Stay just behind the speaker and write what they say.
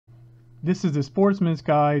This is the Sportsman's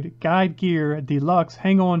Guide Gear Deluxe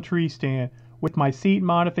Hang-On Tree Stand with my seat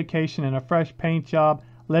modification and a fresh paint job.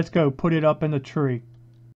 Let's go put it up in the tree.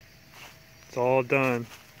 It's all done.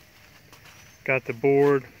 Got the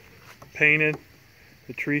board painted,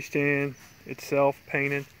 the tree stand itself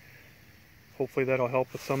painted. Hopefully that'll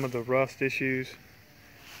help with some of the rust issues.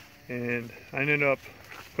 And I ended up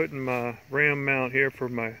putting my ram mount here for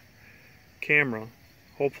my camera.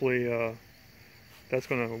 Hopefully that's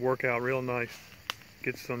going to work out real nice.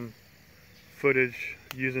 Get some footage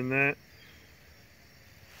using that.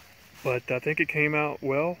 But I think it came out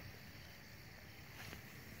well.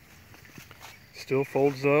 Still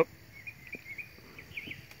folds up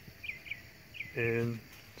and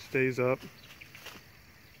stays up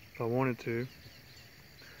if I wanted to.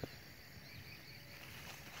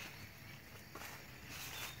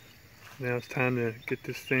 Now it's time to get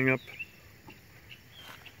this thing up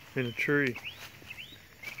in a tree.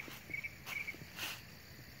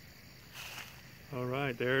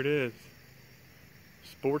 Alright, there it is.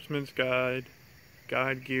 Sportsman's Guide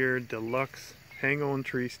Gear Deluxe Hang-On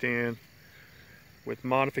Tree Stand with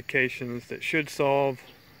modifications that should solve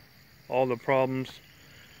all the problems.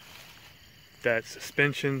 That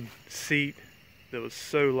suspension seat that was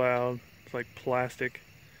so loud, it's like plastic.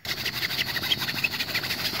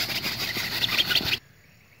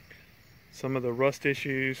 Some of the rust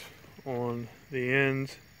issues on the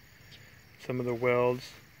ends, some of the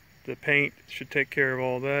welds. The paint should take care of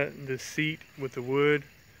all that. The seat with the wood,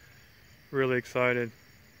 really excited.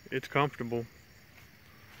 It's comfortable,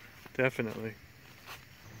 definitely.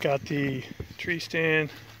 Got the tree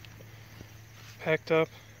stand packed up,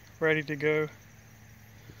 ready to go.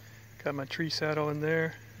 Got my tree saddle in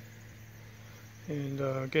there and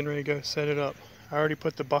getting ready to go set it up. I already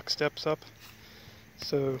put the buck steps up,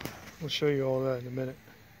 so we'll show you all that in a minute.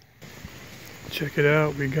 Check it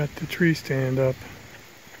out, we got the tree stand up.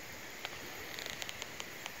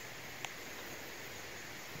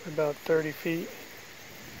 About 30 feet.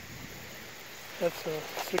 That's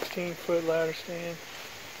a 16-foot ladder stand.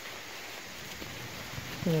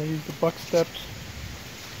 And I use the buck steps.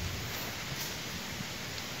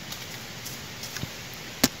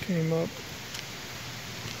 Came up.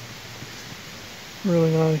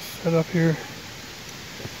 Really nice setup here.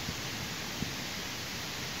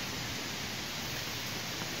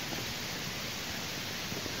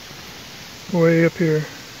 Way up here.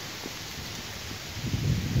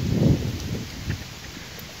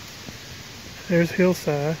 There's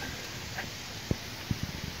hillside.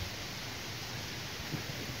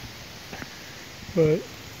 But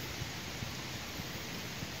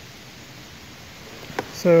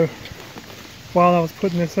so while I was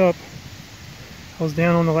putting this up, I was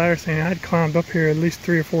down on the ladder stand. I had climbed up here at least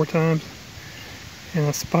 3 or 4 times, and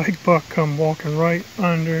a spike buck come walking right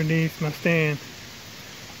underneath my stand,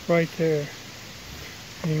 right there.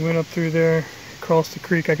 And he went up through there, across the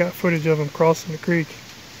creek. I got footage of him crossing the creek.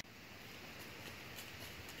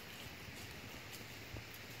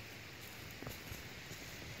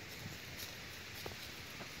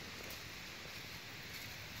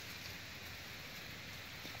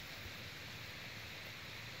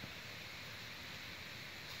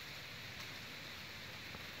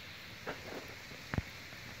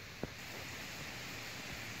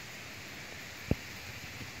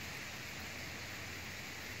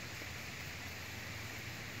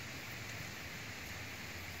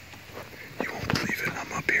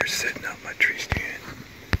 Up here setting up my tree stand,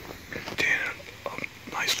 and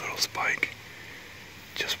a nice little spike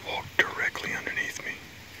just walked directly underneath me.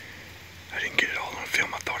 I didn't get it all on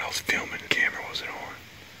film. I thought I was filming, the camera wasn't on.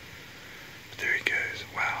 But there he goes.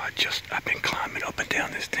 Wow, I've been climbing up and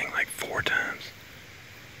down this thing like 4 times.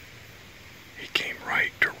 He came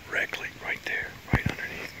right directly, right there, right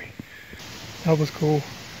underneath me. That was cool.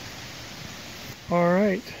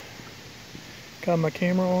 Alright, got my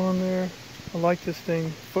camera on there. I like this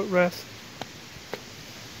thing, footrest,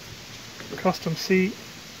 custom seat,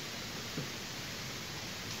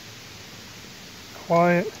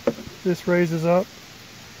 quiet, this raises up,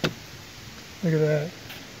 look at that,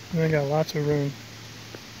 and I got lots of room,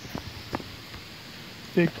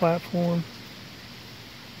 big platform,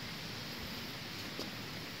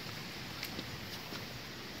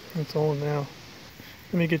 it's on now.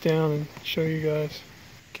 Let me get down and show you guys.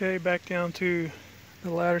 Okay, back down to the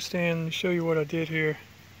ladder stand and show you what I did here.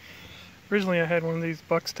 Originally I had one of these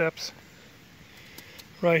buck steps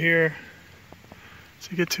right here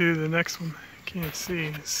to get to the next one. Can't see,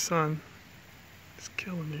 the sun is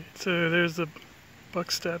killing me. So there's the buck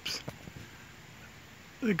steps.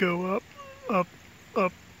 They go up, up,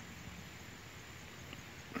 up.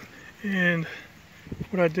 And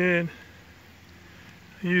what I did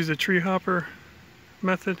I use the tree hopper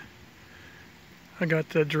method. I got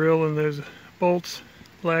the drill and those bolts,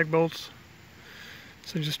 lag bolts.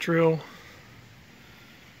 So just drill,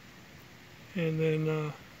 and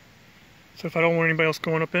then so if I don't want anybody else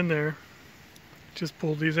going up in there, just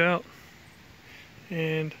pull these out,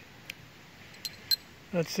 and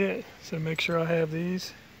that's it. So make sure I have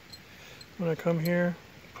these when I come here,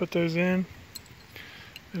 put those in,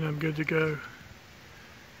 and I'm good to go.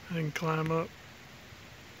 I can climb up.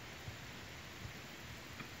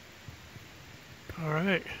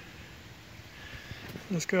 Alright,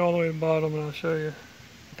 let's go all the way to the bottom and I'll show you.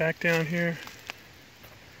 Back down here,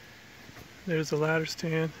 there's the ladder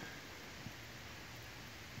stand.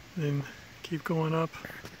 Then keep going up.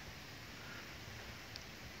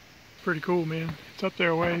 Pretty cool, man. It's up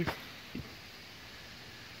there a ways.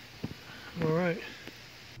 Alright.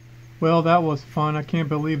 Well, that was fun. I can't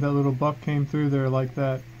believe that little buck came through there like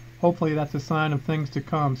that. Hopefully that's a sign of things to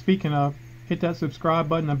come. Speaking of, hit that subscribe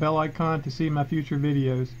button and bell icon to see my future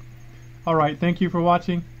videos. Alright, thank you for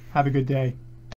watching. Have a good day.